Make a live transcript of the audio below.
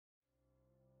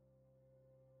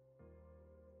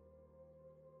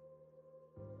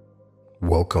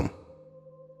Welcome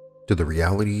to the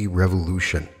Reality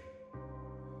Revolution.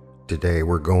 Today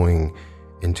we're going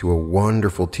into a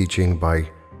wonderful teaching by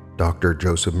Dr.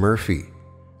 Joseph Murphy.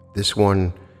 This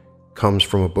one comes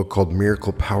from a book called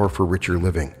Miracle Power for Richer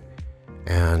Living,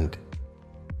 and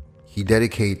he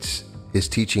dedicates his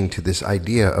teaching to this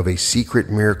idea of a secret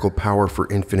miracle power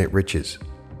for infinite riches.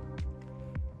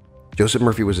 Joseph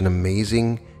Murphy was an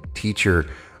amazing teacher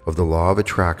of the law of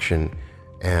attraction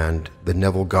and the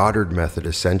Neville Goddard method,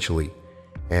 essentially.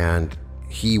 And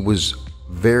he was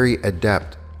very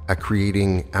adept at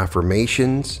creating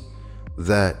affirmations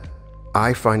that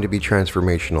I find to be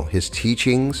transformational. His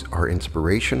teachings are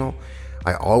inspirational.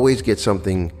 I always get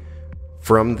something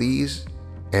from these,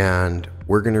 and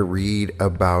we're going to read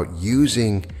about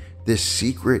using this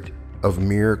secret of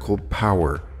miracle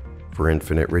power for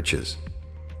infinite riches.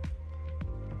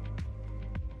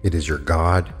 It is your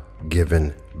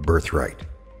God-given birthright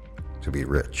to be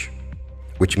rich,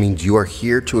 which means you are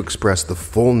here to express the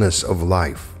fullness of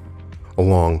life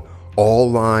along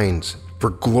all lines for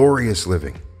glorious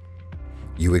living.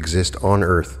 You exist on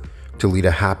earth to lead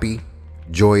a happy,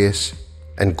 joyous,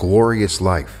 and glorious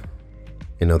life.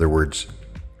 In other words,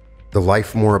 the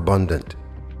life more abundant.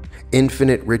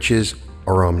 Infinite riches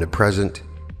are omnipresent,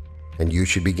 and you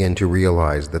should begin to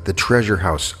realize that the treasure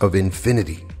house of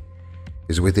infinity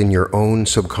is within your own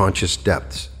subconscious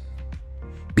depths.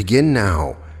 Begin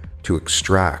now to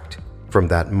extract from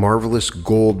that marvelous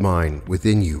gold mine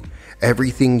within you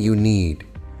everything you need: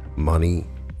 money,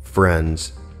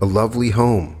 friends, a lovely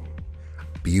home,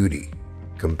 beauty,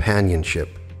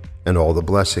 companionship, and all the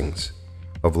blessings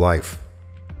of life.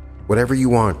 Whatever you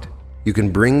want, you can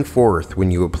bring forth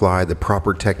when you apply the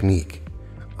proper technique,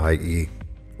 i.e.,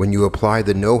 when you apply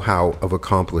the know-how of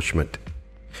accomplishment.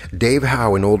 Dave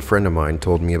Howe, an old friend of mine,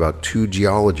 told me about two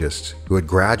geologists who had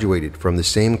graduated from the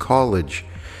same college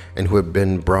and who had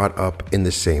been brought up in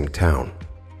the same town.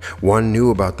 One knew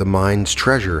about the mine's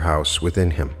treasure house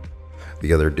within him.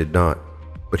 The other did not,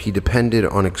 but he depended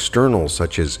on externals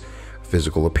such as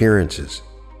physical appearances,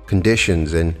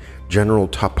 conditions, and general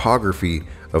topography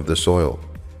of the soil.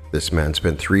 This man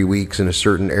spent 3 weeks in a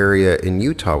certain area in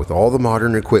Utah with all the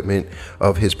modern equipment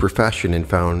of his profession and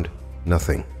found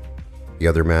nothing. The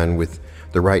other man, with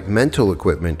the right mental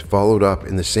equipment, followed up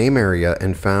in the same area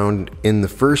and found in the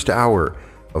first hour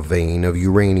a vein of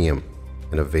uranium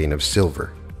and a vein of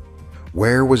silver.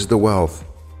 Where was the wealth,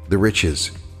 the riches?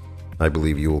 I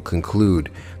believe you will conclude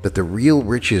that the real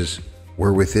riches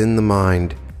were within the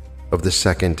mind of the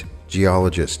second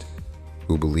geologist,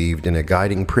 who believed in a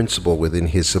guiding principle within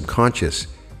his subconscious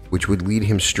which would lead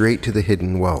him straight to the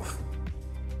hidden wealth,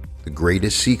 the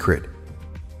greatest secret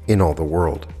in all the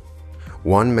world.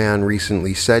 One man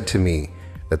recently said to me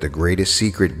that the greatest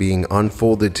secret being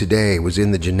unfolded today was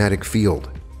in the genetic field.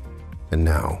 And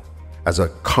now, as a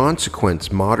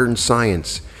consequence, modern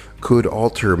science could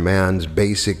alter man's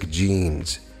basic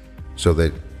genes so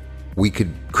that we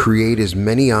could create as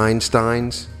many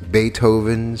Einsteins,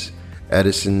 Beethovens,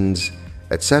 Edisons,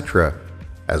 etc.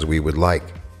 as we would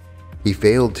like. He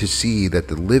failed to see that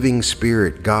the living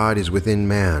spirit God is within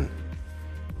man,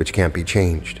 which can't be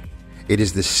changed. It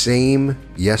is the same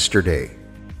yesterday,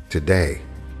 today,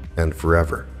 and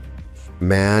forever.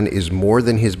 Man is more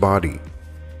than his body,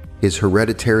 his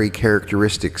hereditary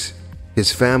characteristics,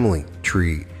 his family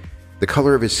tree, the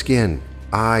color of his skin,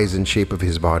 eyes, and shape of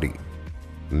his body.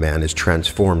 Man is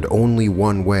transformed only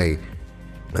one way,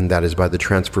 and that is by the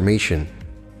transformation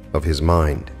of his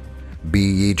mind. Be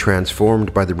ye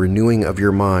transformed by the renewing of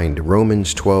your mind,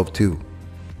 Romans 12:2.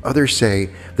 Others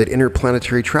say that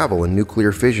interplanetary travel and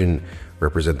nuclear fission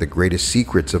represent the greatest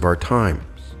secrets of our times.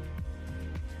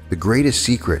 The greatest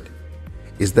secret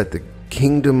is that the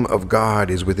kingdom of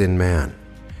God is within man,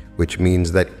 which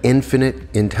means that infinite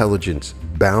intelligence,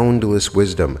 boundless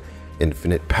wisdom,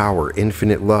 infinite power,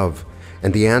 infinite love,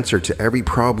 and the answer to every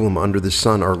problem under the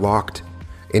sun are locked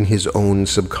in his own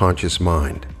subconscious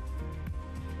mind.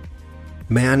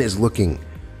 Man is looking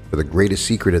for the greatest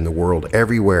secret in the world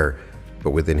everywhere but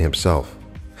within himself.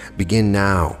 Begin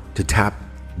now to tap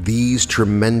these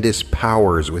tremendous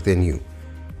powers within you,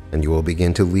 and you will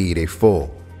begin to lead a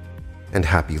full and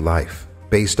happy life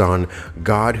based on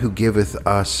God who giveth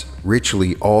us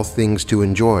richly all things to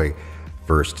enjoy,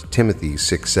 1 Timothy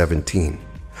 6:17.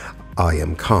 I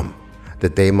am come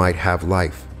that they might have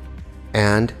life,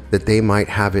 and that they might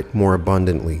have it more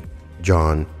abundantly,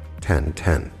 John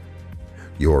 10:10.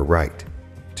 You're right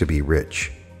to be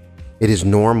rich. It is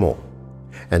normal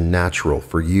and natural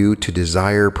for you to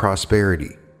desire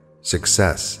prosperity,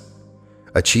 success,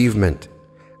 achievement,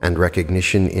 and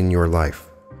recognition in your life.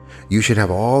 You should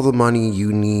have all the money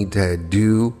you need to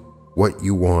do what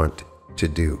you want to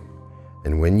do.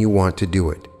 And when you want to do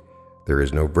it, there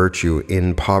is no virtue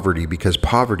in poverty, because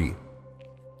poverty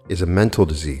is a mental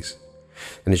disease,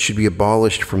 and it should be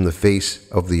abolished from the face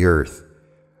of the earth.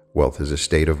 Wealth is a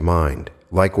state of mind.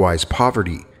 Likewise,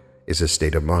 poverty is a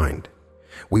state of mind.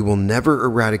 We will never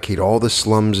eradicate all the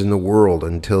slums in the world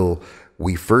until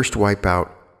we first wipe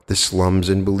out the slums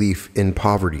and belief in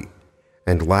poverty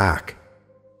and lack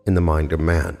in the mind of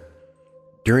man.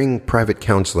 During private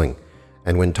counseling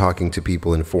and when talking to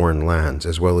people in foreign lands,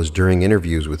 as well as during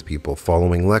interviews with people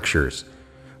following lectures,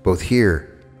 both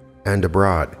here and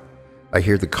abroad, I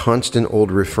hear the constant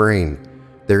old refrain,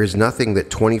 there is nothing that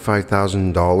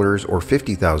 $25,000 or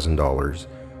 $50,000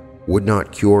 would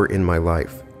not cure in my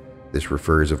life. This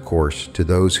refers, of course, to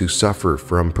those who suffer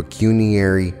from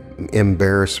pecuniary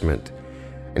embarrassment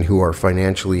and who are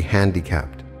financially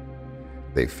handicapped.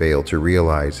 They fail to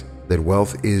realize that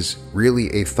wealth is really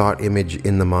a thought image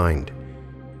in the mind,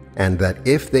 and that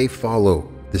if they follow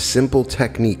the simple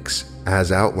techniques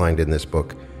as outlined in this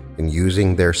book in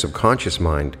using their subconscious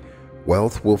mind,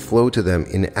 wealth will flow to them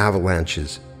in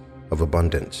avalanches of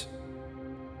abundance.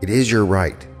 It is your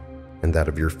right and that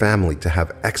of your family to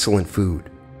have excellent food,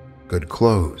 good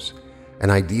clothes, an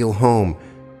ideal home,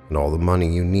 and all the money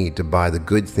you need to buy the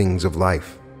good things of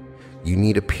life. You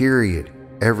need a period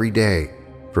every day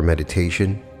for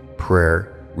meditation,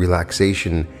 prayer,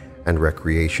 relaxation, and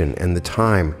recreation, and the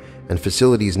time and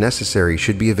facilities necessary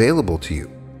should be available to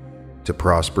you. To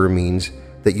prosper means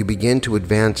that you begin to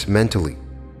advance mentally,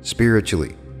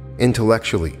 spiritually,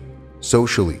 intellectually,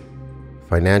 socially,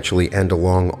 financially, and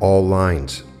along all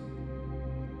lines.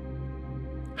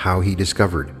 How he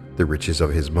discovered the riches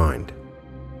of his mind.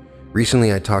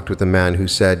 Recently, I talked with a man who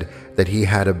said that he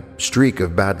had a streak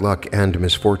of bad luck and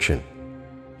misfortune.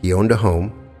 He owned a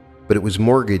home, but it was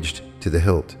mortgaged to the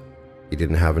hilt. He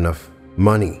didn't have enough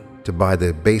money to buy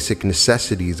the basic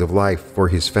necessities of life for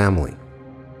his family.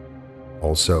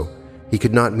 Also, he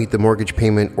could not meet the mortgage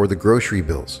payment or the grocery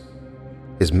bills.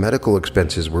 His medical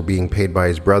expenses were being paid by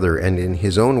his brother, and in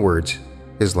his own words,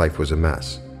 his life was a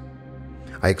mess.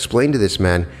 I explained to this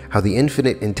man how the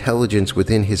infinite intelligence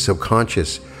within his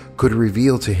subconscious could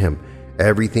reveal to him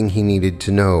everything he needed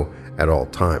to know at all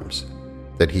times,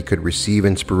 that he could receive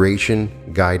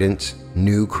inspiration, guidance,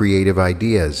 new creative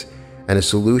ideas, and a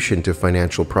solution to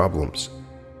financial problems.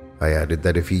 I added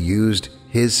that if he used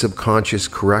his subconscious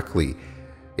correctly,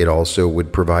 it also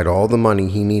would provide all the money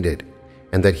he needed,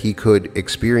 and that he could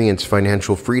experience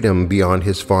financial freedom beyond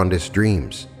his fondest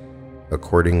dreams.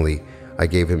 Accordingly, I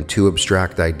gave him two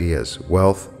abstract ideas,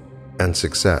 wealth and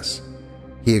success.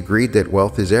 He agreed that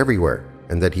wealth is everywhere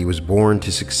and that he was born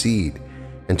to succeed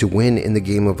and to win in the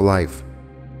game of life,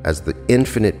 as the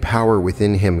infinite power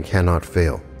within him cannot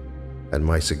fail. At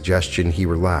my suggestion, he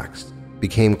relaxed,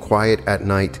 became quiet at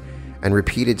night, and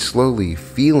repeated slowly,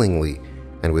 feelingly,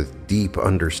 and with deep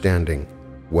understanding,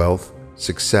 wealth,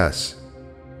 success,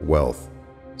 wealth,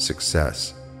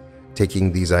 success.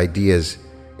 Taking these ideas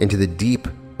into the deep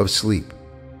of sleep,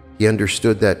 he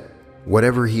understood that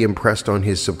whatever he impressed on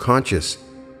his subconscious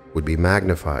would be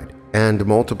magnified and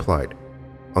multiplied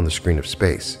on the screen of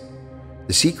space.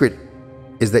 The secret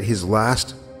is that his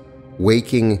last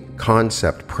waking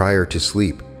concept prior to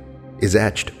sleep is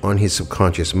etched on his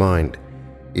subconscious mind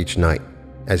each night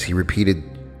as he repeated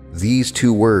these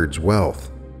two words, wealth,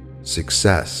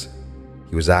 success.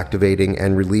 He was activating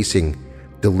and releasing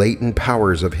the latent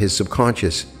powers of his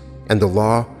subconscious, and the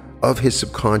law of his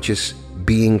subconscious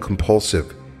being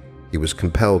compulsive, he was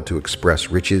compelled to express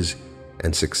riches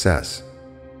and success.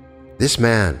 This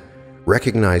man,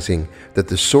 recognizing that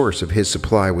the source of his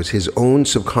supply was his own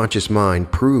subconscious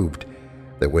mind, proved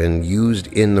that when used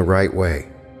in the right way,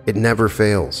 it never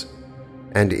fails,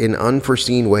 and in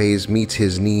unforeseen ways meets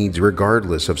his needs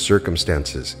regardless of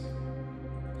circumstances.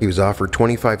 He was offered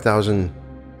 $25,000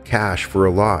 cash for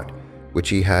a lot, which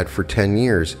he had for 10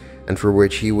 years, and for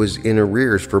which he was in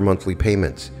arrears for monthly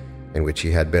payments, and which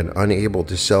he had been unable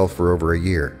to sell for over a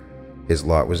year. His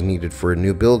lot was needed for a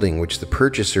new building, which the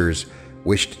purchasers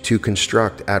wished to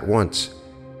construct at once.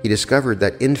 He discovered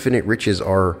that infinite riches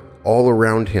are all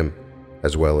around him,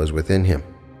 as well as within him.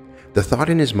 The thought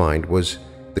in his mind was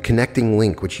the connecting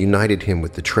link which united him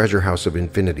with the treasure house of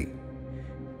infinity.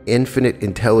 Infinite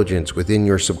intelligence within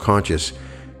your subconscious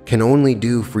can only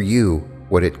do for you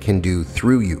what it can do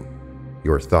through you.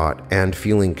 Your thought and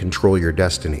feeling control your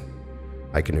destiny.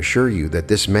 I can assure you that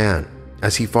this man,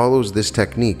 as he follows this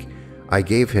technique I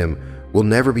gave him, will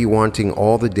never be wanting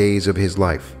all the days of his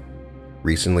life.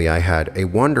 Recently, I had a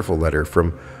wonderful letter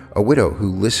from a widow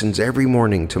who listens every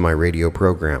morning to my radio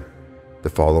program. The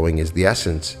following is the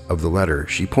essence of the letter.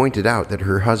 She pointed out that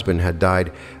her husband had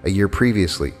died a year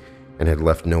previously and had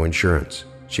left no insurance.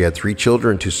 She had 3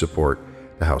 children to support,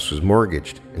 the house was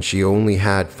mortgaged, and she only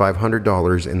had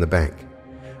 $500 in the bank.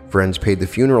 Friends paid the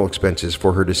funeral expenses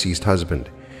for her deceased husband.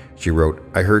 She wrote,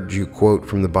 "I heard you quote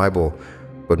from the Bible,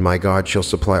 'But my God shall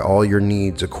supply all your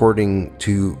needs according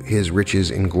to his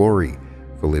riches in glory,'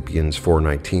 Philippians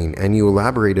 4:19, and you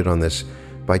elaborated on this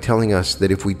by telling us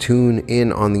that if we tune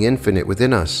in on the infinite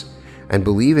within us and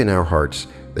believe in our hearts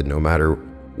that no matter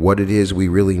what it is we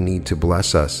really need to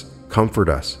bless us, comfort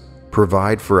us,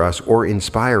 provide for us, or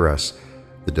inspire us,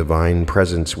 the divine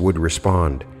presence would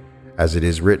respond. As it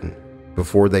is written,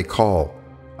 'Before they call,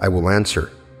 I will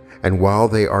answer, and while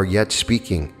they are yet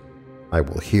speaking, I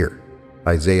will hear.'"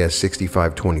 Isaiah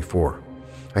 65:24.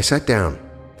 I sat down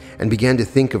and began to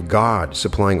think of God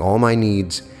supplying all my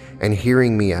needs and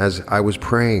hearing me as I was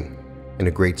praying, and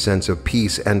a great sense of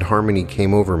peace and harmony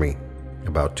came over me.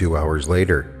 About 2 hours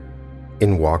later,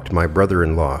 in walked my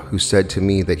brother-in-law, who said to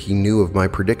me that he knew of my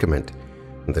predicament,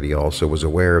 and that he also was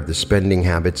aware of the spending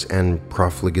habits and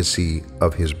profligacy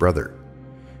of his brother.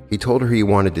 He told her he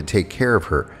wanted to take care of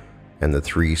her and the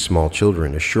 3 small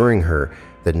children, assuring her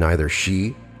that neither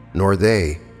she nor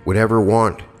they would ever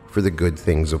want for the good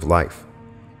things of life.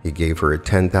 He gave her a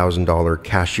 $10,000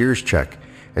 cashier's check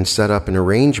and set up an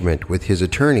arrangement with his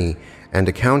attorney and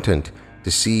accountant to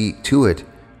see to it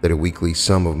that a weekly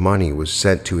sum of money was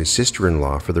sent to his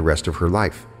sister-in-law for the rest of her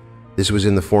life. This was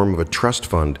in the form of a trust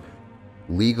fund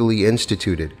legally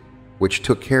instituted, which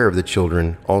took care of the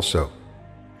children also.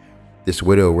 This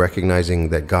widow, recognizing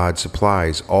that God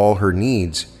supplies all her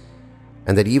needs,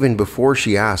 and that even before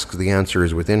she asks, the answer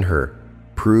is within her,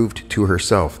 proved to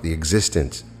herself the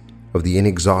existence of the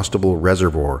inexhaustible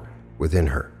reservoir within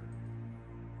her.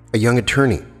 A young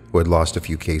attorney who had lost a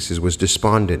few cases was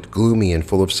despondent, gloomy, and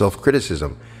full of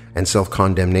self-criticism and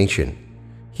self-condemnation.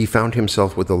 He found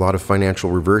himself with a lot of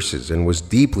financial reverses and was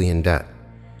deeply in debt.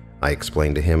 I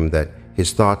explained to him that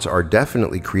his thoughts are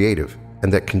definitely creative,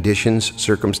 and that conditions,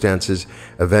 circumstances,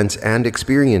 events, and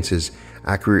experiences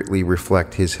accurately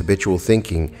reflect his habitual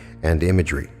thinking and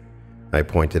imagery. I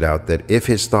pointed out that if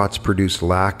his thoughts produce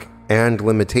lack and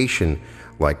limitation,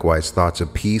 likewise thoughts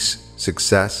of peace,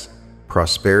 success,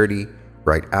 prosperity,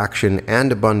 right action,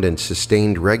 and abundance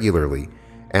sustained regularly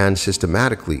and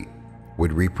systematically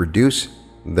would reproduce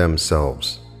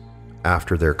themselves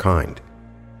after their kind,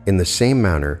 in the same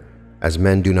manner as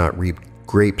men do not reap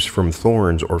grapes from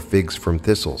thorns or figs from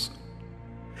thistles.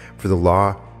 For the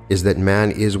law is that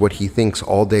man is what he thinks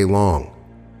all day long.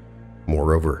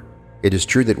 Moreover, it is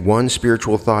true that one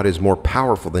spiritual thought is more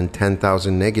powerful than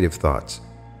 10,000 negative thoughts,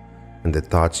 and that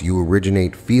thoughts you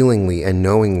originate feelingly and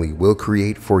knowingly will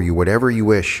create for you whatever you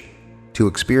wish to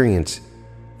experience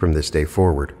from this day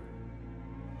forward.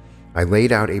 I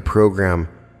laid out a program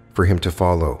for him to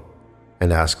follow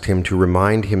and asked him to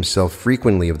remind himself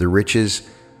frequently of the riches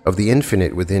of the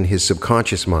infinite within his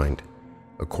subconscious mind.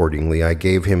 Accordingly, I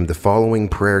gave him the following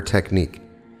prayer technique.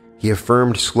 He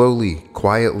affirmed slowly,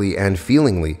 quietly, and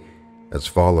feelingly as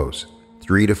follows,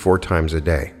 3 to 4 times a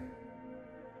day.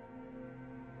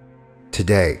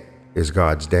 Today is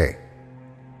God's day.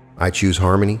 I choose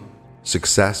harmony,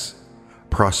 success,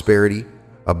 prosperity,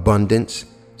 abundance,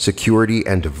 security,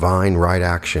 and divine right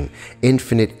action.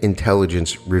 Infinite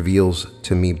intelligence reveals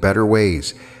to me better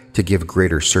ways to give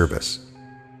greater service.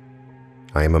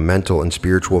 I am a mental and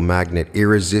spiritual magnet,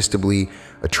 irresistibly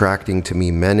attracting to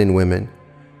me men and women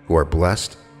who are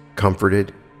blessed,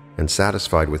 comforted, and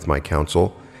satisfied with my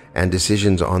counsel and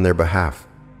decisions on their behalf.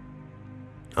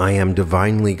 I am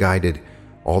divinely guided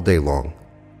all day long,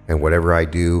 and whatever I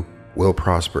do will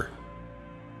prosper.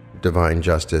 Divine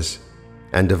justice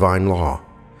and divine law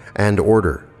and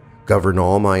order govern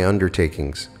all my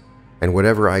undertakings, and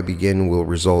whatever I begin will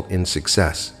result in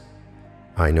success.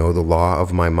 I know the law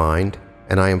of my mind,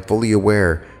 and I am fully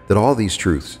aware that all these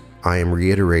truths I am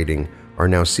reiterating are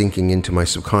now sinking into my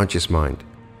subconscious mind,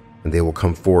 and they will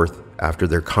come forth after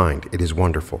their kind. It is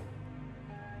wonderful.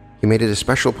 He made it a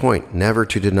special point never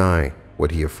to deny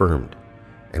what he affirmed,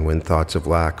 and when thoughts of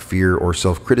lack, fear, or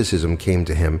self-criticism came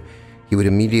to him, he would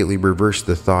immediately reverse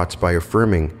the thoughts by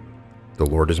affirming, "The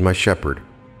Lord is my shepherd,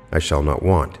 I shall not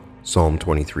want," Psalm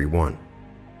 23:1.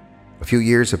 A few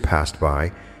years have passed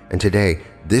by, and today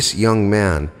this young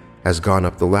man has gone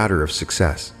up the ladder of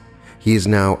success. He is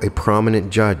now a prominent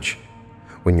judge.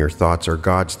 When your thoughts are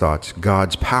God's thoughts,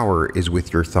 God's power is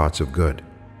with your thoughts of good.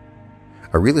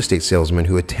 A real estate salesman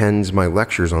who attends my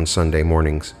lectures on Sunday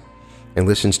mornings and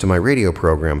listens to my radio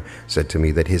program said to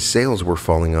me that his sales were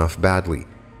falling off badly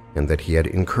and that he had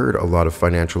incurred a lot of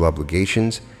financial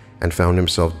obligations and found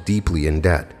himself deeply in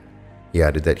debt. He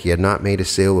added that he had not made a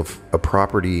sale of a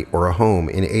property or a home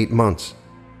in 8 months.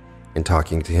 In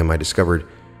talking to him, I discovered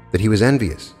that he was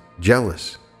envious,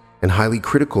 jealous, and highly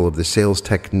critical of the sales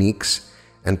techniques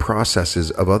and processes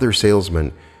of other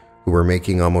salesmen who were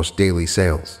making almost daily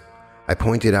sales. I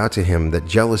pointed out to him that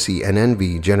jealousy and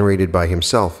envy generated by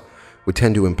himself would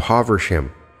tend to impoverish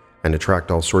him and attract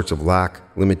all sorts of lack,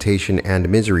 limitation, and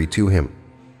misery to him.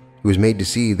 He was made to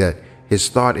see that his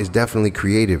thought is definitely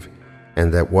creative,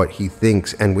 and that what he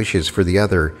thinks and wishes for the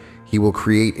other, he will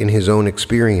create in his own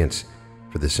experience,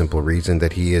 for the simple reason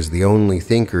that he is the only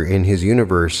thinker in his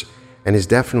universe and is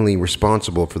definitely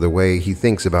responsible for the way he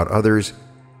thinks about others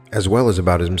as well as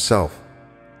about himself.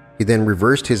 He then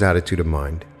reversed his attitude of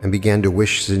mind and began to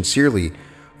wish sincerely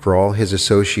for all his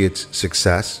associates'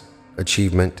 success,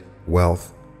 achievement,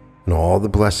 wealth, and all the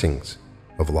blessings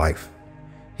of life.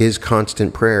 His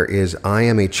constant prayer is, "I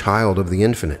am a child of the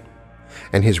infinite,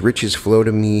 and his riches flow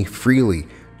to me freely,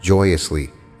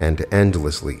 joyously, and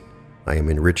endlessly. I am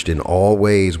enriched in all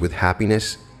ways with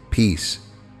happiness, peace,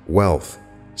 wealth,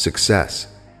 success,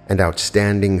 and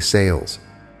outstanding sales.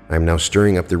 I am now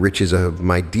stirring up the riches of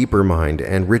my deeper mind,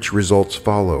 and rich results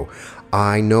follow.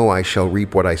 I know I shall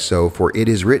reap what I sow, for it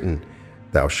is written,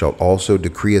 'Thou shalt also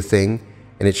decree a thing,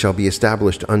 and it shall be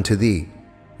established unto thee,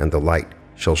 and the light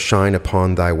shall shine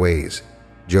upon thy ways.'"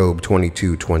 Job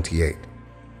 22:28.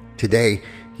 Today,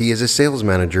 he is a sales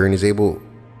manager and is able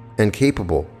and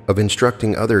capable of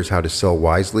instructing others how to sell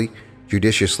wisely,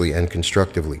 judiciously, and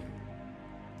constructively.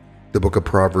 The book of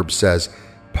Proverbs says,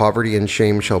 "Poverty and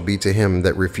shame shall be to him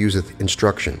that refuseth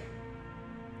instruction."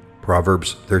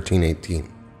 Proverbs 13:18.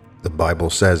 The Bible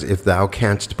says, "If thou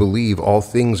canst believe, all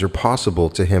things are possible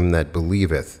to him that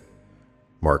believeth."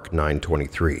 Mark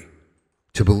 9:23.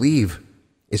 To believe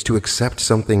is to accept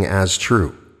something as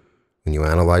true. When you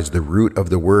analyze the root of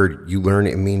the word, you learn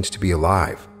it means to be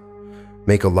alive.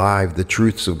 Make alive the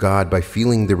truths of God by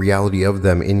feeling the reality of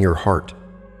them in your heart.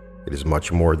 It is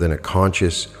much more than a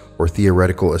conscious or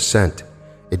theoretical assent.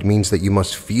 It means that you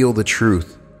must feel the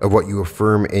truth of what you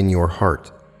affirm in your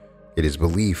heart. It is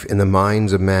belief in the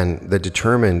minds of men that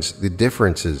determines the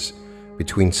differences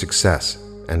between success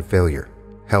and failure,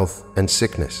 health and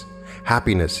sickness,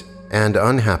 happiness and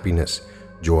unhappiness,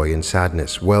 joy and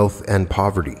sadness, wealth and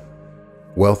poverty.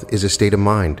 Wealth is a state of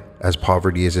mind, as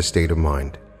poverty is a state of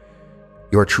mind.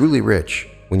 You are truly rich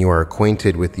when you are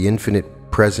acquainted with the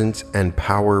infinite presence and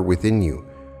power within you,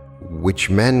 which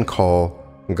men call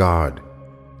God.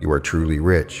 You are truly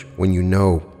rich when you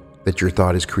know that your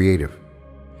thought is creative,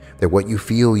 that what you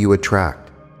feel you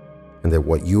attract, and that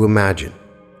what you imagine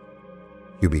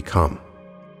you become.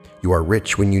 You are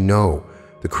rich when you know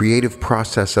the creative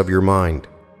process of your mind,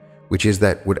 which is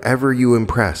that whatever you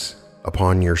impress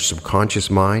upon your subconscious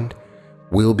mind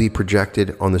will be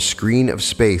projected on the screen of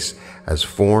space as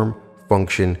form,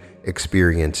 function,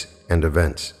 experience, and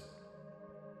events.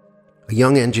 A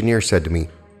young engineer said to me,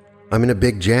 "I'm in a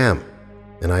big jam,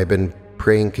 and I've been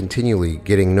praying continually,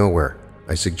 getting nowhere."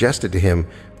 I suggested to him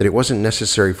that it wasn't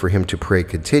necessary for him to pray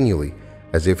continually,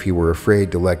 as if he were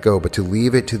afraid to let go, but to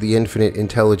leave it to the infinite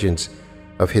intelligence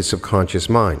of his subconscious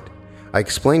mind. I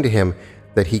explained to him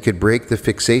that he could break the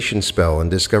fixation spell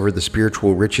and discover the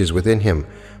spiritual riches within him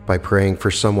by praying for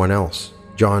someone else,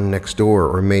 John next door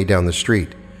or May down the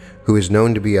street, who is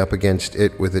known to be up against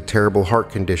it with a terrible heart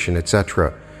condition,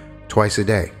 etc., twice a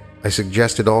day. I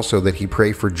suggested also that he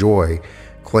pray for joy,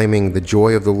 claiming, "The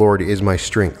joy of the Lord is my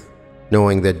strength,"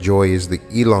 knowing that joy is the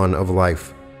elan of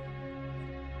life,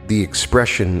 the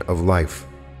expression of life.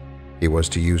 He was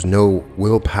to use no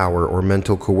willpower or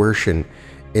mental coercion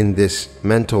in this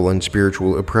mental and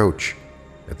spiritual approach.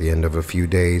 At the end of a few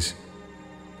days,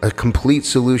 a complete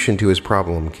solution to his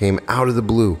problem came out of the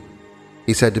blue.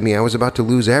 He said to me, "I was about to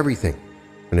lose everything,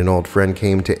 and an old friend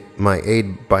came to my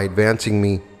aid by advancing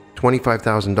me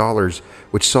 $25,000,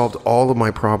 which solved all of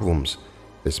my problems."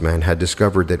 This man had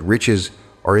discovered that riches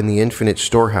are in the infinite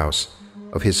storehouse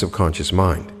of his subconscious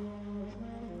mind.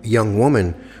 A young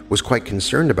woman was quite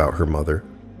concerned about her mother,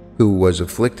 who was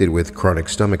afflicted with chronic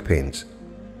stomach pains.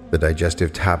 The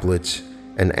digestive tablets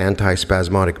and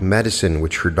antispasmodic medicine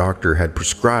which her doctor had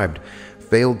prescribed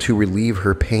failed to relieve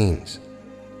her pains.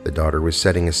 The daughter was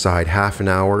setting aside half an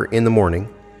hour in the morning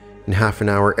and half an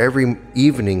hour every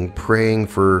evening praying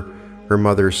for her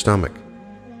mother's stomach,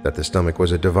 that the stomach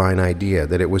was a divine idea,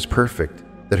 that it was perfect,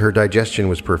 that her digestion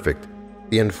was perfect.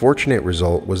 The unfortunate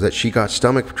result was that she got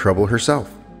stomach trouble herself.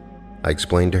 I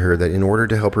explained to her that in order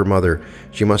to help her mother,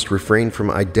 she must refrain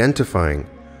from identifying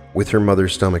with her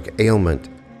mother's stomach ailment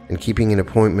and keeping an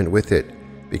appointment with it,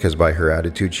 because by her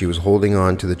attitude she was holding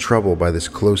on to the trouble by this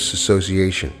close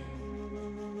association.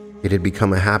 It had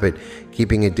become a habit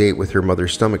keeping a date with her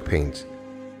mother's stomach pains.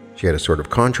 She had a sort of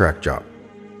contract job.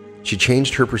 She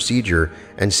changed her procedure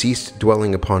and ceased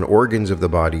dwelling upon organs of the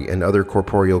body and other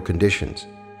corporeal conditions.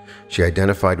 She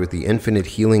identified with the infinite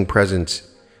healing presence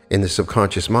in the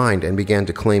subconscious mind and began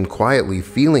to claim quietly,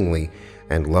 feelingly,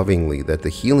 and lovingly that the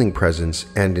healing presence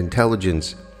and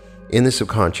intelligence in the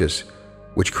subconscious,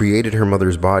 which created her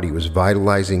mother's body, was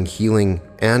vitalizing, healing,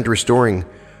 and restoring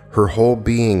her whole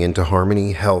being into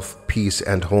harmony, health, peace,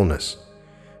 and wholeness.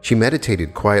 She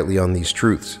meditated quietly on these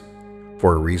truths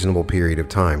for a reasonable period of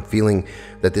time, feeling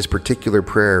that this particular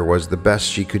prayer was the best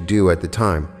she could do at the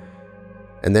time.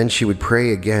 And then she would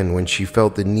pray again when she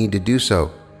felt the need to do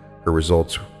so. Her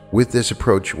results with this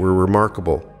approach were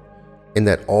remarkable, in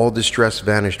that all distress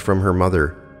vanished from her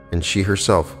mother, and she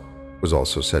herself was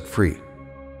also set free.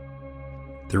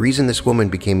 The reason this woman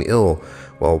became ill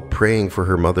while praying for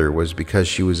her mother was because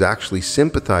she was actually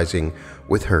sympathizing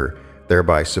with her,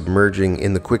 thereby submerging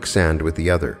in the quicksand with the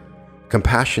other.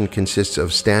 Compassion consists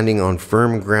of standing on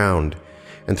firm ground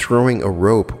and throwing a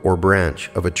rope or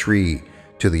branch of a tree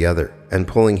to the other and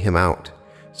pulling him out.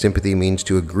 Sympathy means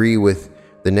to agree with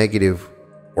the negative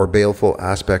or baleful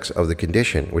aspects of the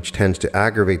condition, which tends to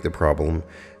aggravate the problem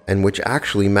and which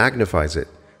actually magnifies it.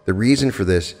 The reason for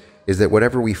this is that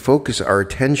whatever we focus our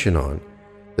attention on,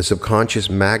 the subconscious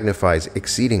magnifies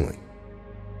exceedingly.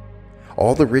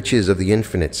 All the riches of the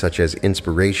infinite, such as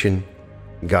inspiration,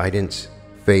 guidance,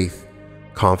 faith,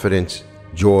 confidence,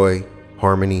 joy,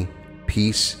 harmony,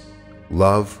 peace,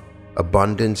 love,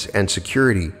 abundance, and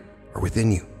security are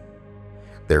within you.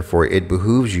 Therefore, it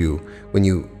behooves you, when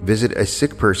you visit a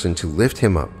sick person, to lift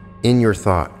him up in your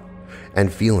thought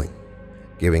and feeling,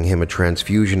 giving him a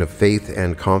transfusion of faith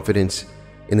and confidence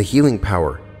in the healing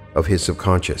power of his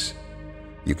subconscious.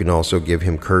 You can also give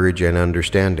him courage and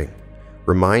understanding.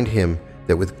 Remind him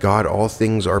that with God all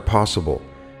things are possible,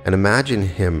 and imagine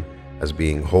him as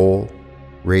being whole,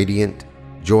 radiant,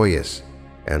 joyous,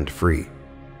 and free.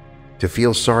 To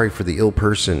feel sorry for the ill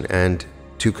person and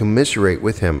to commiserate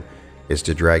with him is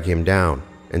to drag him down,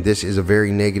 and this is a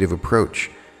very negative approach.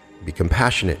 Be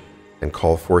compassionate and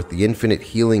call forth the infinite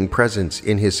healing presence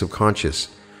in his subconscious,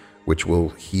 which will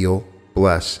heal,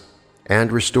 bless,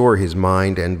 and restore his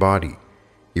mind and body.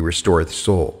 He restoreth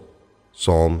soul.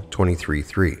 Psalm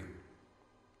 23:3.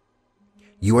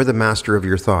 You are the master of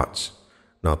your thoughts,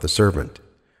 not the servant.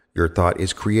 Your thought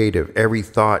is creative. Every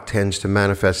thought tends to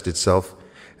manifest itself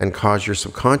and cause your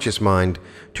subconscious mind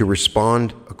to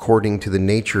respond according to the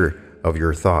nature of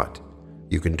your thought.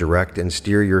 You can direct and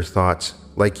steer your thoughts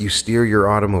like you steer your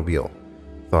automobile.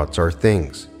 Thoughts are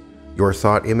things. Your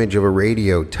thought image of a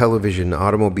radio, television,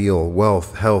 automobile,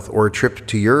 wealth, health, or a trip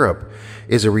to Europe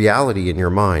is a reality in your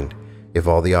mind. If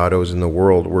all the autos in the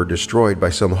world were destroyed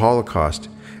by some holocaust,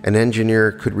 an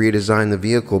engineer could redesign the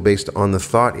vehicle based on the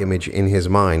thought image in his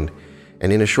mind,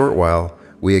 and in a short while,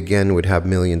 we again would have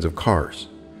millions of cars.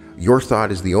 Your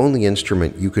thought is the only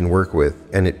instrument you can work with,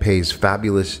 and it pays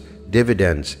fabulous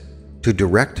dividends to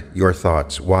direct your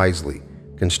thoughts wisely,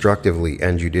 constructively,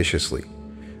 and judiciously.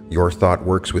 Your thought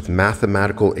works with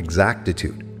mathematical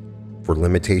exactitude. For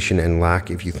limitation and lack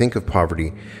if you think of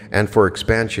poverty, and for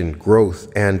expansion,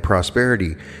 growth, and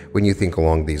prosperity when you think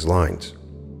along these lines.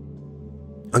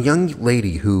 A young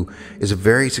lady who is a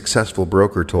very successful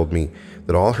broker told me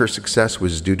that all her success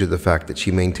was due to the fact that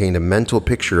she maintained a mental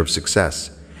picture of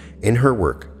success in her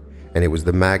work, and it was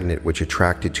the magnet which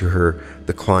attracted to her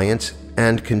the clients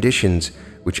and conditions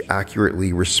which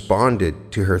accurately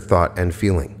responded to her thought and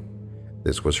feeling.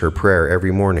 This was her prayer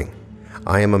every morning.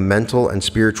 I am a mental and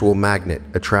spiritual magnet,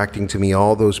 attracting to me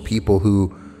all those people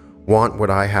who want what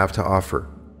I have to offer.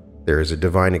 There is a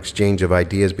divine exchange of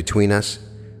ideas between us.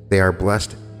 They are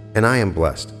blessed, and I am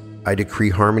blessed. I decree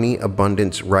harmony,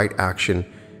 abundance, right action,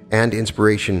 and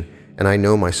inspiration, and I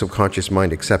know my subconscious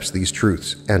mind accepts these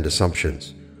truths and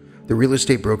assumptions. The real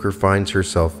estate broker finds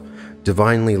herself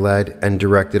divinely led and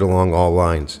directed along all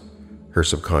lines. Her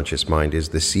subconscious mind is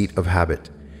the seat of habit,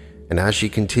 and as she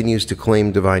continues to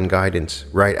claim divine guidance,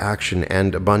 right action,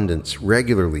 and abundance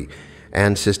regularly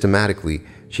and systematically,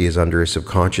 she is under a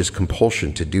subconscious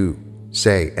compulsion to do,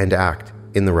 say, and act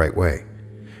in the right way.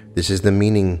 This is the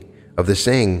meaning of the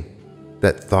saying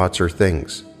that thoughts are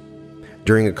things.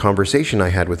 During a conversation I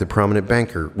had with a prominent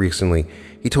banker recently,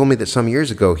 he told me that some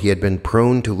years ago he had been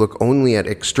prone to look only at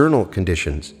external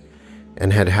conditions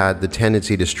and had had the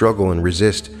tendency to struggle and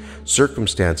resist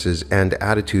circumstances and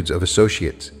attitudes of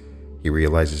associates. He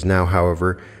realizes now,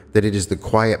 however, that it is the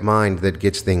quiet mind that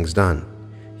gets things done.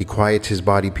 He quiets his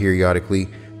body periodically,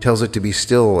 tells it to be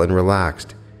still and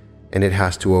relaxed, and it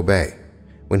has to obey.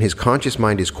 When his conscious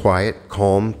mind is quiet,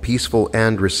 calm, peaceful,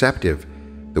 and receptive,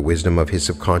 the wisdom of his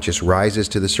subconscious rises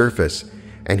to the surface,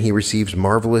 and he receives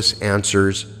marvelous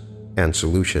answers and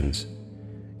solutions.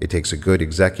 It takes a good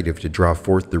executive to draw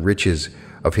forth the riches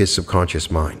of his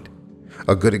subconscious mind.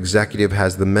 A good executive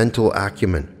has the mental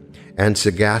acumen and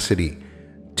sagacity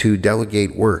to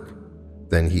delegate work.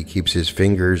 Then he keeps his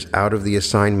fingers out of the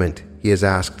assignment he has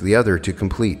asked the other to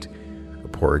complete. A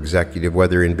poor executive,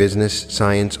 whether in business,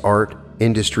 science, art,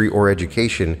 industry, or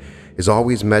education, is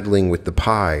always meddling with the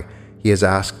pie he has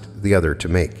asked the other to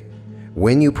make.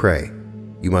 When you pray,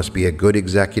 you must be a good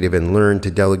executive and learn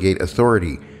to delegate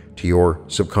authority to your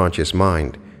subconscious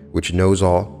mind, which knows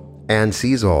all and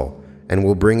sees all and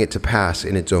will bring it to pass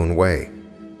in its own way.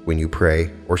 When you pray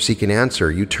or seek an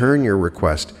answer, you turn your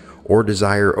request or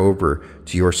desire over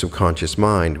to your subconscious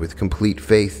mind with complete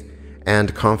faith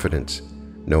and confidence,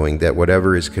 knowing that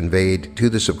whatever is conveyed to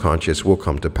the subconscious will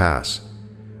come to pass.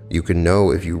 You can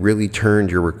know if you really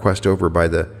turned your request over by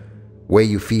the way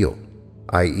you feel,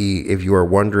 i.e., if you are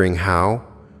wondering how,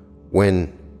 when,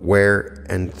 where,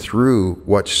 and through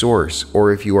what source,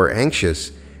 or if you are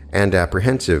anxious and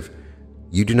apprehensive,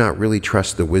 you do not really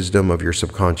trust the wisdom of your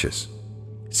subconscious.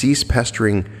 Cease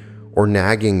pestering or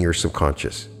nagging your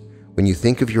subconscious. When you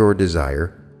think of your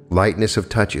desire, lightness of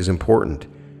touch is important.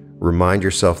 Remind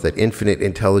yourself that infinite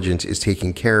intelligence is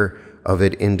taking care of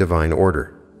it in divine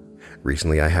order.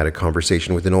 Recently, I had a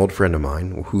conversation with an old friend of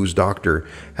mine whose doctor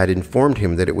had informed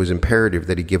him that it was imperative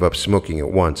that he give up smoking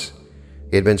at once.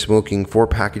 He had been smoking 4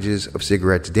 packages of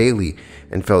cigarettes daily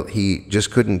and felt he just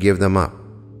couldn't give them up.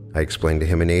 I explained to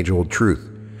him an age-old truth.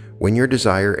 When your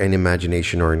desire and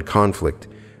imagination are in conflict,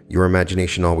 your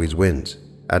imagination always wins.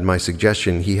 At my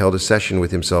suggestion, he held a session with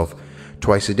himself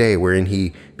twice a day wherein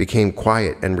he became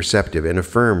quiet and receptive and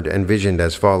affirmed and visioned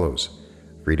as follows: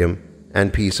 freedom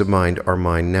and peace of mind are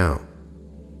mine now.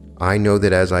 I know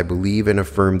that as I believe and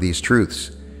affirm these truths,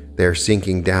 they are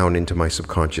sinking down into my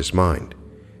subconscious mind,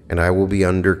 and I will be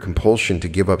under compulsion to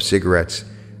give up cigarettes,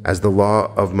 as the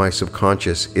law of my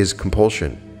subconscious is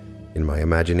compulsion. In my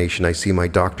imagination, I see my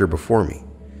doctor before me.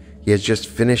 He has just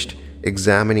finished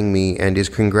examining me and is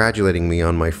congratulating me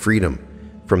on my freedom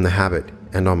from the habit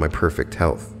and on my perfect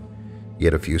health. He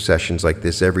had a few sessions like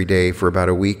this every day for about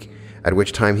a week, at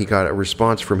which time he got a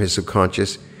response from his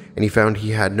subconscious, and he found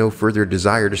he had no further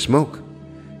desire to smoke.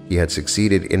 He had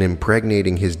succeeded in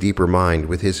impregnating his deeper mind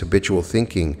with his habitual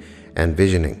thinking and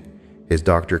visioning. His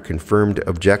doctor confirmed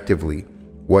objectively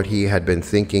what he had been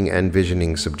thinking and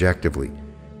visioning subjectively.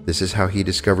 This is how he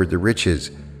discovered the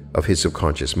riches of his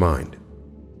subconscious mind.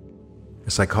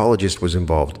 A psychologist was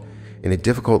involved in a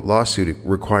difficult lawsuit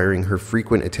requiring her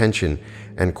frequent attention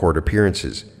and court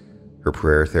appearances. Her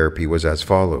prayer therapy was as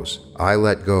follows: I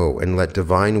let go and let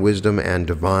divine wisdom and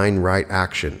divine right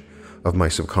action of my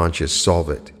subconscious solve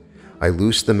it. I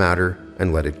loose the matter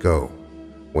and let it go.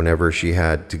 Whenever she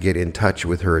had to get in touch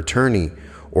with her attorney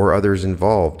or others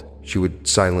involved, she would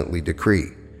silently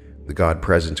decree, the God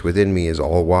presence within me is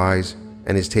all wise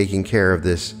and is taking care of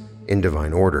this in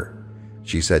divine order.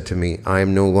 She said to me, I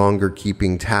am no longer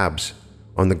keeping tabs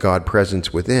on the God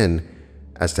presence within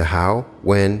as to how,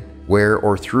 when, where,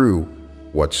 or through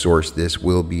what source this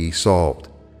will be solved.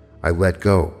 I let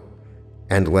go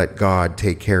and let God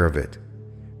take care of it.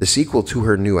 The sequel to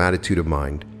her new attitude of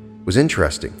mind was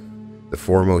interesting. The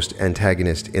foremost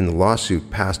antagonist in the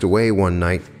lawsuit passed away one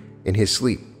night in his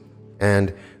sleep,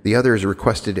 and the others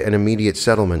requested an immediate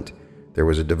settlement. There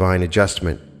was a divine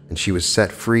adjustment, and she was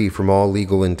set free from all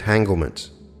legal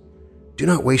entanglements. Do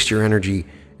not waste your energy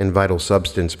and vital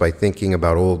substance by thinking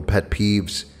about old pet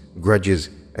peeves, grudges,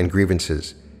 and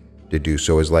grievances. To do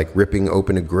so is like ripping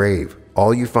open a grave.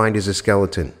 All you find is a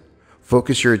skeleton.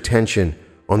 Focus your attention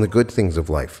on the good things of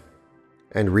life,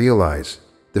 and realize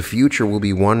the future will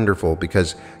be wonderful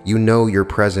because you know your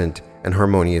present and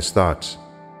harmonious thoughts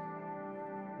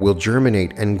will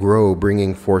germinate and grow,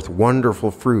 bringing forth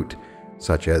wonderful fruit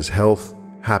such as health,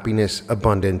 happiness,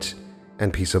 abundance,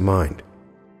 and peace of mind.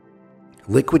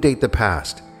 Liquidate the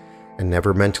past and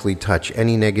never mentally touch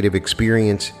any negative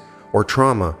experience or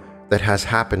trauma that has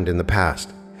happened in the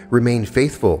past. Remain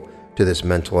faithful to this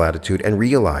mental attitude and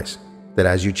realize that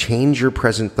as you change your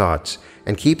present thoughts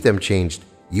and keep them changed,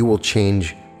 you will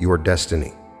change your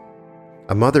destiny.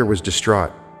 A mother was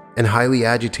distraught and highly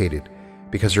agitated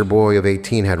because her boy of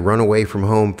 18 had run away from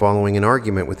home following an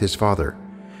argument with his father.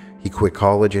 He quit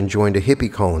college and joined a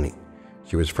hippie colony.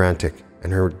 She was frantic,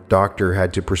 and her doctor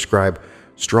had to prescribe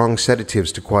strong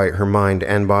sedatives to quiet her mind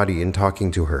and body in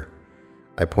talking to her.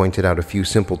 I pointed out a few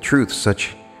simple truths,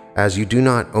 such as you do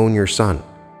not own your son.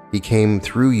 He came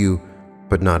through you,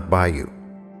 but not by you.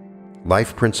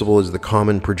 Life principle is the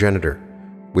common progenitor.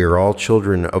 We are all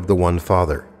children of the one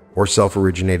Father, or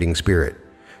self-originating Spirit.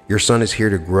 Your Son is here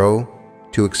to grow,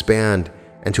 to expand,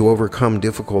 and to overcome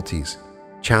difficulties,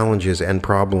 challenges, and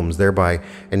problems, thereby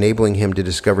enabling him to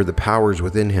discover the powers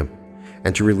within him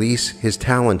and to release his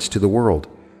talents to the world.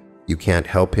 You can't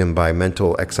help him by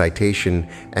mental excitation,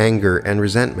 anger, and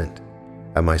resentment.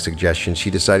 At my suggestion,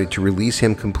 she decided to release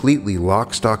him completely,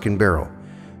 lock, stock, and barrel.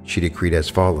 She decreed as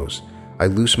follows: I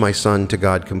loose my son to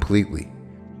God completely.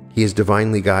 He is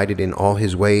divinely guided in all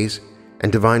his ways,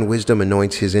 and divine wisdom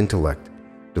anoints his intellect.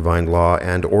 Divine law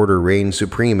and order reign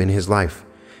supreme in his life.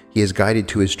 He is guided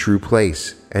to his true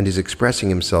place and is expressing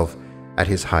himself at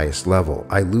his highest level.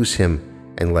 I loose him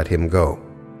and let him go.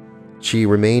 She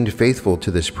remained faithful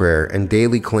to this prayer and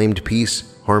daily claimed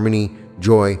peace, harmony,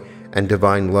 joy, and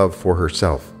divine love for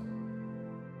herself.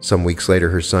 Some weeks later,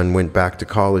 her son went back to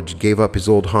college, gave up his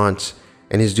old haunts,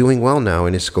 and is doing well now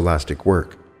in his scholastic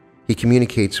work. He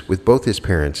communicates with both his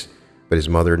parents, but his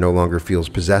mother no longer feels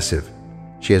possessive.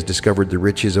 She has discovered the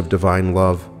riches of divine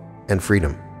love and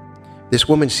freedom. This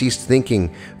woman ceased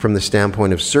thinking from the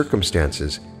standpoint of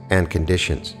circumstances and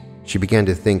conditions. She began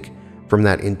to think from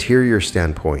that interior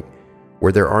standpoint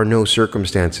where there are no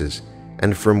circumstances,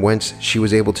 and from whence she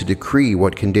was able to decree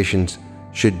what conditions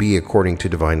should be according to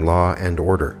divine law and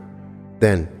order.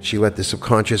 Then she let the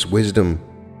subconscious wisdom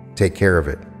take care of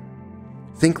it.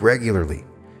 Think regularly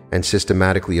and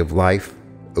systematically of life,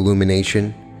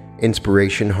 illumination,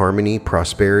 inspiration, harmony,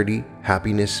 prosperity,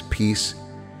 happiness, peace,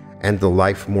 and the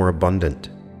life more abundant.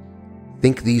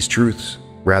 Think these truths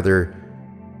rather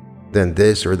than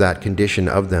this or that condition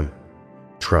of them.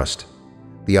 Trust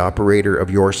the operator of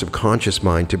your subconscious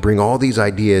mind to bring all these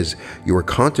ideas you are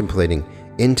contemplating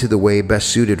into the way best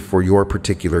suited for your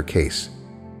particular case.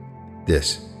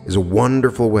 This is a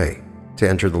wonderful way to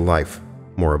enter the life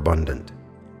more abundant.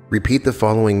 Repeat the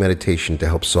following meditation to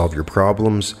help solve your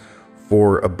problems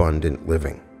for abundant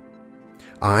living.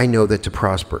 I know that to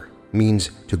prosper means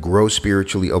to grow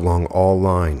spiritually along all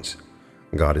lines.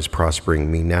 God is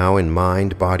prospering me now in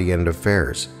mind, body, and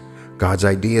affairs. God's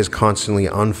ideas constantly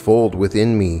unfold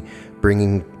within me,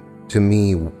 bringing to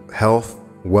me health,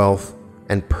 wealth,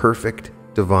 and perfect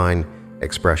divine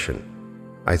expression.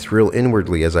 I thrill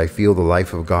inwardly as I feel the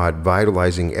life of God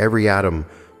vitalizing every atom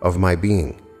of my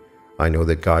being. I know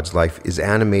that God's life is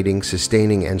animating,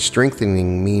 sustaining, and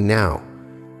strengthening me now.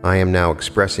 I am now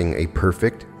expressing a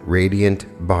perfect, radiant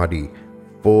body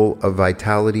full of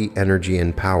vitality, energy,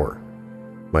 and power.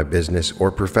 My business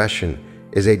or profession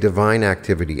is a divine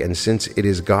activity, and since it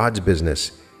is God's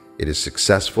business, it is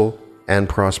successful and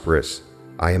prosperous.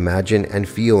 I imagine and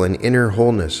feel an inner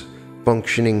wholeness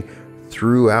functioning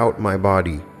throughout my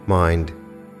body, mind,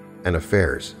 and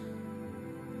affairs.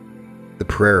 The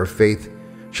prayer of faith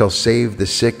shall save the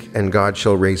sick, and God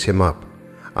shall raise him up.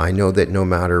 I know that no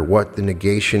matter what the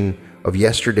negation of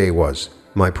yesterday was,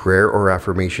 my prayer or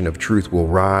affirmation of truth will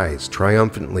rise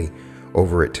triumphantly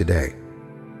over it today.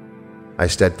 I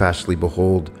steadfastly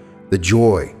behold the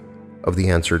joy of the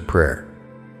answered prayer.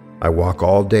 I walk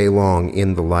all day long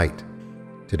in the light.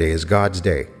 Today is God's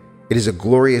day. It is a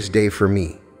glorious day for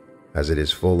me, as it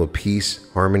is full of peace,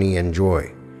 harmony, and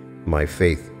joy. My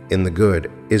faith in the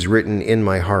good is written in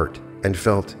my heart and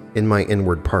felt in my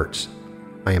inward parts.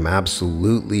 I am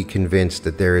absolutely convinced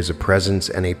that there is a presence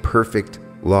and a perfect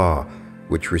law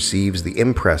which receives the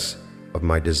impress of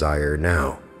my desire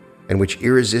now, and which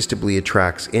irresistibly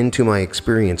attracts into my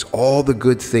experience all the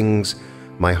good things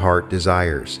my heart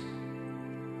desires.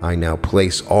 I now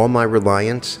place all my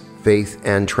reliance, faith,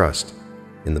 and trust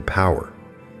in the power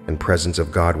and presence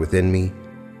of God within me.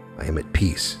 I am at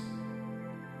peace.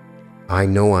 I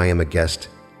know I am a guest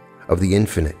of the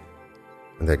infinite,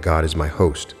 and that God is my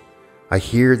host. I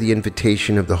hear the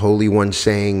invitation of the Holy One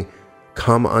saying,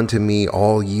 "Come unto me,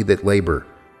 all ye that labor,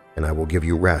 and I will give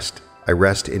you rest." I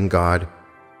rest in God.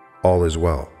 All is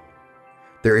well.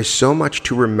 There is so much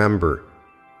to remember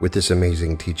with this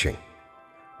amazing teaching.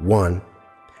 1.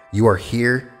 You are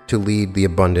here to lead the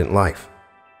abundant life,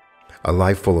 a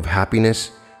life full of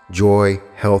happiness, joy,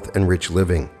 health, and rich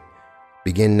living.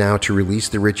 Begin now to release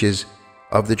the riches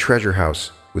of the treasure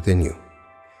house within you.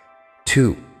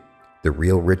 2. The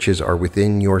real riches are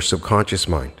within your subconscious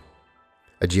mind.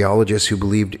 A geologist who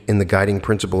believed in the guiding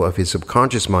principle of his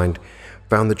subconscious mind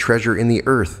found the treasure in the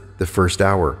earth the first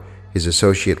hour. His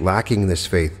associate, lacking this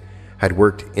faith, had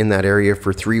worked in that area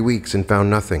for 3 weeks and found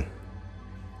nothing.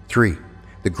 3.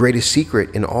 The greatest secret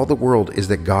in all the world is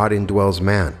that God indwells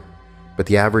man, but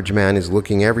the average man is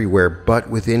looking everywhere but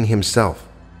within himself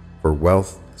for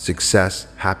wealth, success,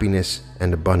 happiness,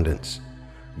 and abundance.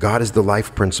 God is the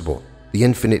life principle, the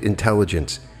infinite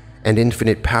intelligence, and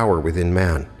infinite power within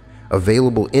man,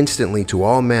 available instantly to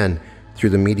all men through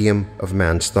the medium of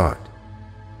man's thought.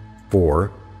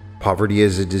 4. Poverty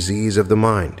is a disease of the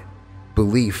mind.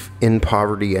 Belief in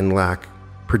poverty and lack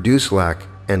produce lack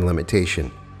and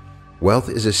limitation. Wealth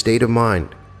is a state of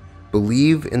mind.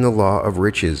 Believe in the law of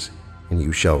riches, and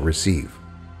you shall receive.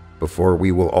 Before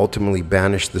we will ultimately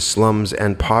banish the slums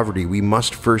and poverty, we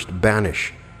must first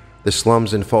banish the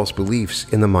slums and false beliefs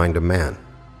in the mind of man.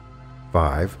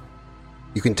 5.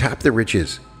 You can tap the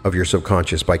riches of your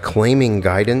subconscious by claiming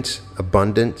guidance,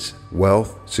 abundance,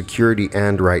 wealth, security,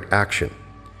 and right action.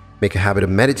 Make a habit of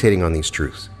meditating on these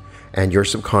truths, and your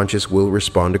subconscious will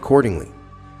respond accordingly.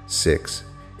 6.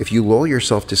 If you lull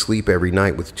yourself to sleep every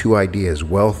night with two ideas,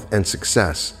 wealth and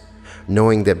success,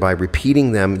 knowing that by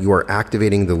repeating them you are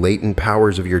activating the latent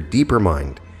powers of your deeper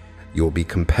mind, you will be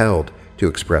compelled to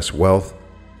express wealth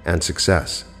and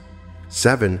success.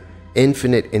 7.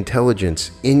 Infinite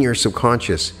intelligence in your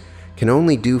subconscious can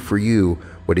only do for you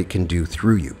what it can do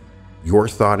through you. Your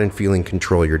thought and feeling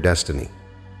control your destiny.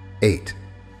 8.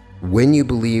 When you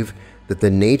believe that the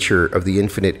nature of the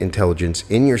infinite intelligence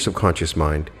in your subconscious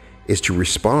mind is to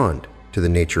respond to the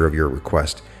nature of your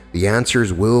request, the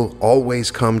answers will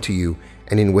always come to you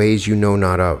and in ways you know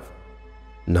not of.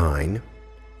 9.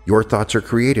 Your thoughts are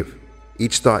creative.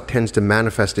 Each thought tends to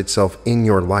manifest itself in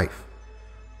your life.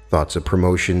 Thoughts of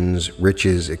promotions,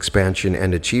 riches, expansion,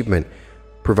 and achievement,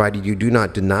 provided you do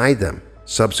not deny them,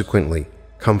 subsequently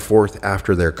come forth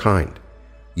after their kind.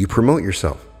 You promote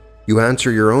yourself. You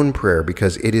answer your own prayer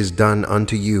because it is done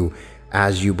unto you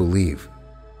as you believe.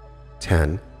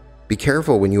 10. Be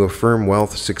careful when you affirm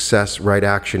wealth, success, right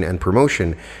action, and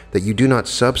promotion that you do not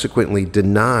subsequently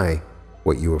deny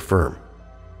what you affirm.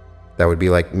 That would be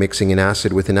like mixing an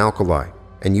acid with an alkali,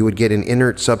 and you would get an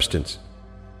inert substance.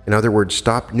 In other words,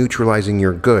 stop neutralizing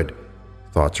your good.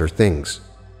 Thoughts are things.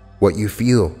 What you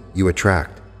feel, you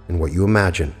attract, and what you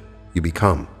imagine, you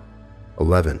become.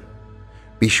 11.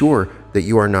 Be sure that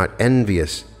you are not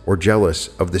envious or jealous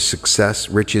of the success,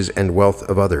 riches, and wealth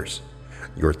of others.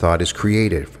 Your thought is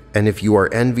creative, and if you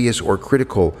are envious or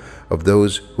critical of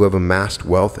those who have amassed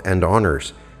wealth and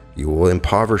honors, you will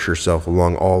impoverish yourself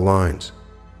along all lines.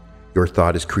 Your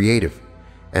thought is creative,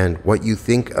 and what you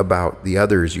think about the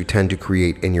others you tend to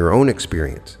create in your own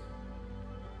experience.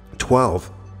 12.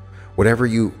 Whatever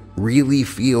you really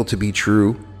feel to be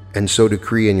true and so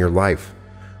decree in your life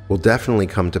will definitely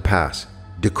come to pass.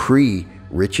 Decree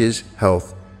riches,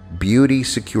 health, beauty,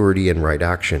 security, and right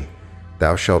action.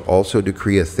 Thou shalt also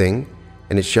decree a thing,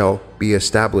 and it shall be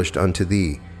established unto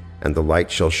thee, and the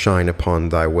light shall shine upon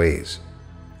thy ways.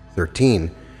 13.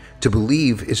 To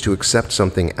believe is to accept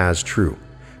something as true.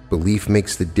 Belief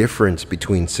makes the difference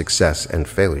between success and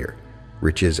failure,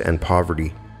 riches and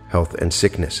poverty, health and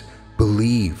sickness.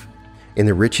 Believe in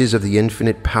the riches of the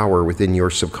infinite power within your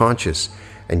subconscious,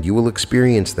 and you will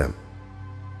experience them.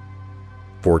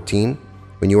 14.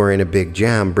 When you are in a big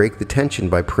jam, break the tension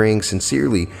by praying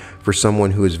sincerely for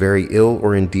someone who is very ill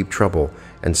or in deep trouble,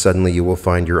 and suddenly you will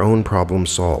find your own problem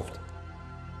solved.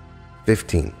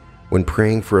 15. When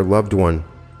praying for a loved one,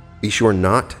 be sure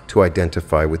not to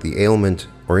identify with the ailment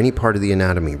or any part of the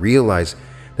anatomy. Realize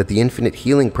that the infinite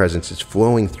healing presence is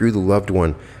flowing through the loved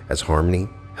one as harmony,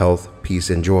 health,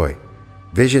 peace, and joy.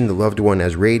 Vision the loved one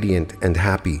as radiant and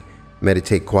happy.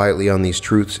 Meditate quietly on these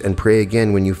truths and pray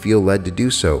again when you feel led to do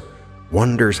so.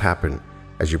 Wonders happen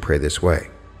as you pray this way.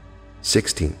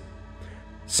 16.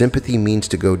 Sympathy means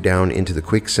to go down into the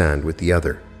quicksand with the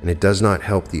other, and it does not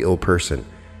help the ill person.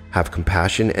 Have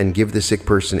compassion and give the sick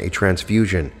person a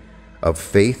transfusion of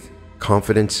faith,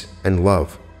 confidence, and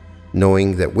love,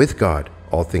 knowing that with God,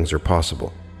 all things are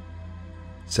possible.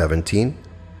 17.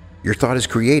 Your thought is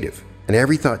creative, and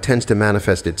every thought tends to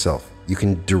manifest itself. You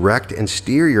can direct and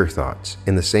steer your thoughts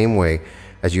in the same way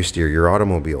as you steer your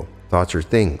automobile. Thoughts are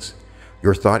things.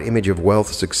 Your thought image of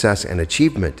wealth, success, and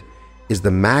achievement is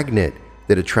the magnet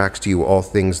that attracts to you all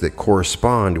things that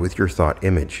correspond with your thought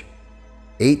image.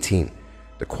 18.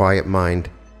 The quiet mind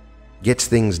gets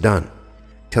things done.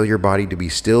 Tell your body to be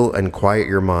still and quiet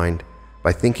your mind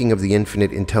by thinking of the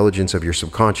infinite intelligence of your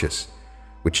subconscious,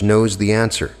 which knows the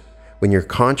answer. When your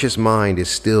conscious mind is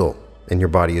still and your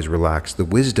body is relaxed, the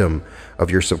wisdom of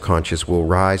your subconscious will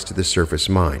rise to the surface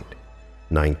mind.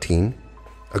 19.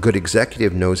 A good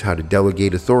executive knows how to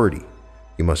delegate authority.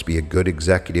 You must be a good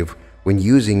executive when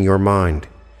using your mind.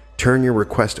 Turn your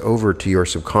request over to your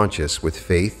subconscious with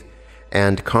faith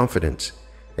and confidence,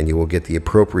 and you will get the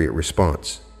appropriate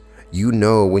response. You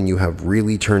know when you have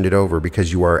really turned it over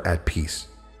because you are at peace.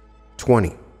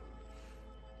 20.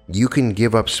 You can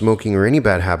give up smoking or any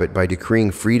bad habit by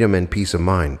decreeing freedom and peace of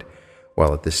mind.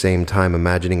 while at the same time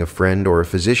imagining a friend or a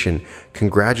physician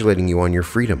congratulating you on your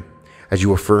freedom. As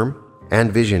you affirm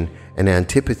and vision an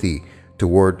antipathy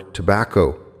toward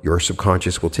tobacco, your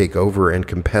subconscious will take over and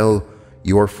compel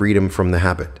your freedom from the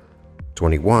habit.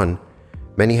 21.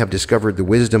 Many have discovered the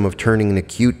wisdom of turning an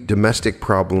acute domestic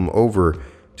problem over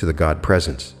to the God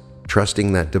presence,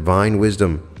 trusting that divine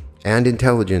wisdom and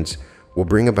intelligence will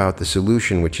bring about the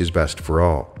solution which is best for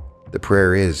all. The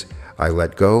prayer is, I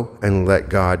let go and let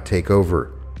God take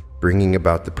over, bringing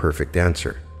about the perfect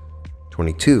answer.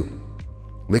 22.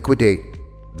 Liquidate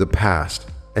the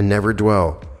past and never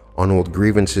dwell on old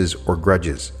grievances or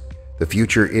grudges. The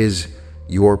future is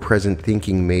your present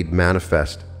thinking made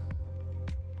manifest.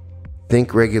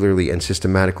 Think regularly and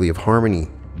systematically of harmony,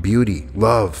 beauty,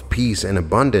 love, peace, and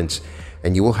abundance,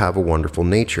 and you will have a wonderful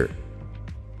nature.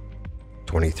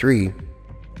 23.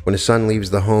 When a son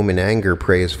leaves the home in anger,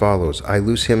 pray as follows. I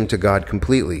loose him to God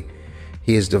completely.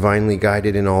 He is divinely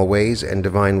guided in all ways, and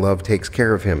divine love takes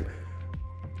care of him.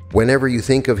 Whenever you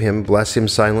think of him, bless him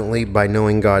silently by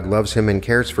knowing God loves him and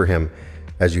cares for him.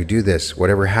 As you do this,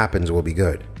 whatever happens will be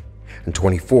good. And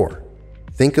 24.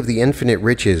 Think of the infinite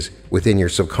riches within your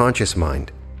subconscious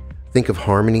mind. Think of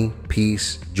harmony,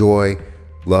 peace, joy,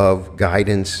 love,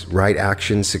 guidance, right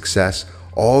action, success.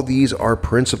 All these are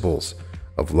principles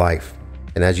of life.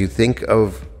 And as you think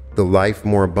of the life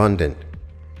more abundant,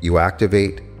 you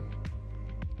activate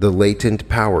the latent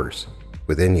powers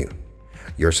within you.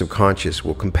 Your subconscious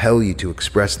will compel you to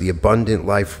express the abundant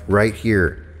life right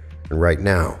here and right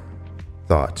now.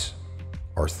 Thoughts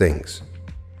are things.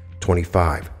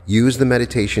 25. Use the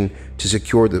meditation to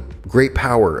secure the great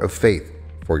power of faith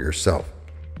for yourself.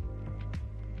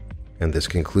 And this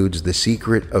concludes the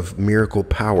secret of miracle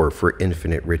power for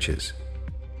infinite riches.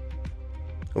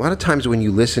 A lot of times when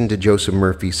you listen to Joseph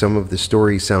Murphy, some of the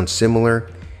stories sound similar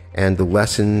and the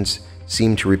lessons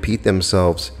seem to repeat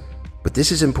themselves, but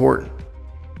this is important.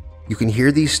 You can hear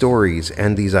these stories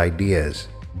and these ideas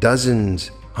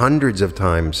dozens, hundreds of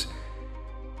times,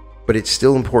 but it's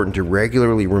still important to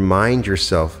regularly remind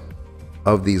yourself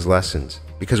of these lessons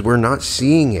because we're not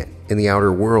seeing it in the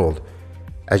outer world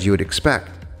as you would expect,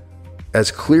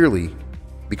 as clearly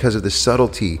because of the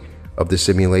subtlety of the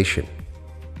simulation.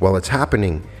 While it's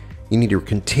happening, you need to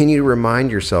continue to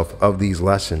remind yourself of these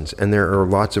lessons, and there are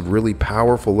lots of really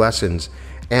powerful lessons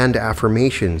and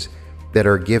affirmations that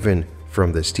are given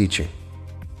from this teaching.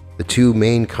 The two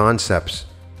main concepts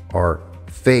are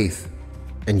faith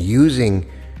and using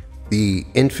the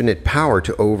infinite power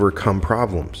to overcome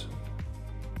problems.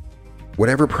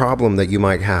 Whatever problem that you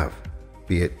might have,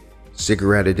 be it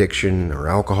cigarette addiction or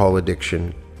alcohol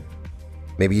addiction,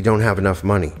 maybe you don't have enough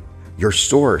money. Your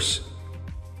source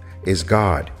is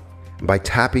God. By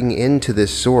tapping into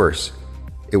this source,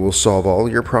 it will solve all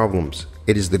your problems.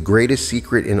 It is the greatest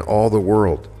secret in all the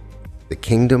world. The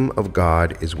kingdom of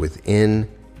God is within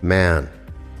man.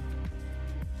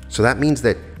 So that means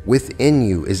that within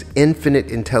you is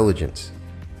infinite intelligence,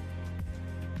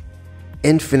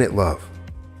 infinite love,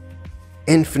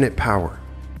 infinite power.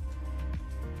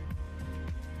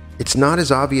 It's not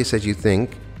as obvious as you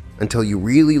think until you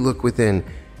really look within,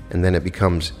 and then it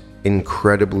becomes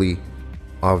incredibly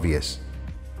obvious.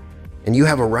 And you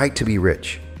have a right to be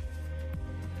rich.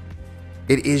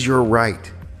 It is your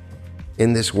right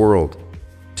in this world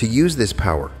to use this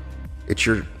power. It's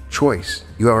your choice.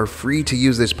 You are free to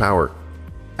use this power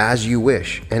as you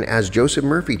wish. And as Joseph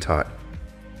Murphy taught,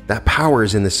 that power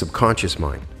is in the subconscious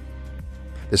mind.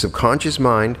 The subconscious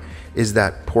mind is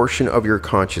that portion of your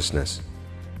consciousness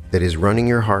that is running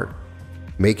your heart,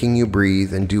 making you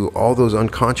breathe and do all those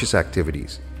unconscious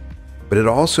activities. But it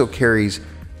also carries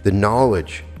the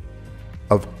knowledge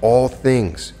of all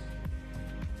things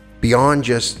beyond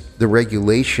just the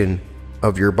regulation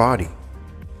of your body.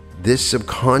 This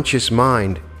subconscious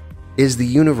mind is the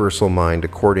universal mind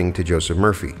according to Joseph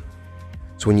Murphy.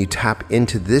 So when you tap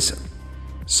into this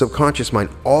subconscious mind,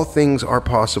 all things are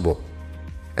possible.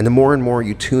 And the more and more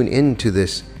you tune into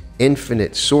this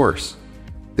infinite source,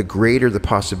 the greater the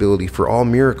possibility for all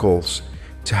miracles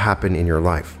to happen in your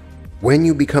life. When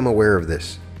you become aware of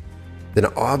this, then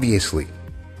obviously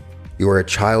you are a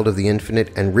child of the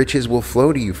infinite and riches will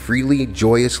flow to you freely,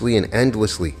 joyously, and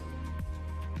endlessly.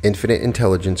 Infinite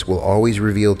intelligence will always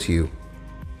reveal to you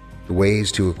the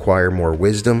ways to acquire more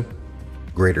wisdom,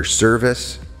 greater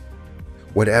service,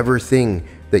 whatever thing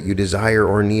that you desire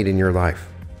or need in your life.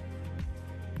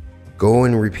 Go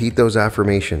and repeat those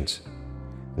affirmations,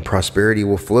 and prosperity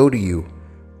will flow to you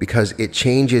because it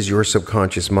changes your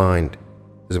subconscious mind.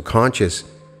 The subconscious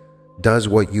does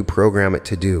what you program it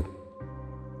to do.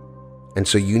 And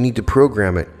so you need to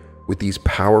program it with these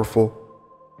powerful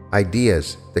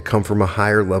ideas that come from a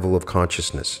higher level of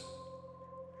consciousness.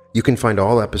 You can find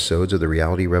all episodes of The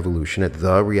Reality Revolution at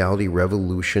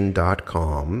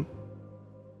therealityrevolution.com.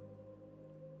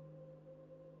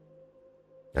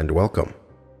 And welcome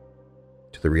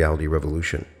to The Reality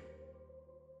Revolution.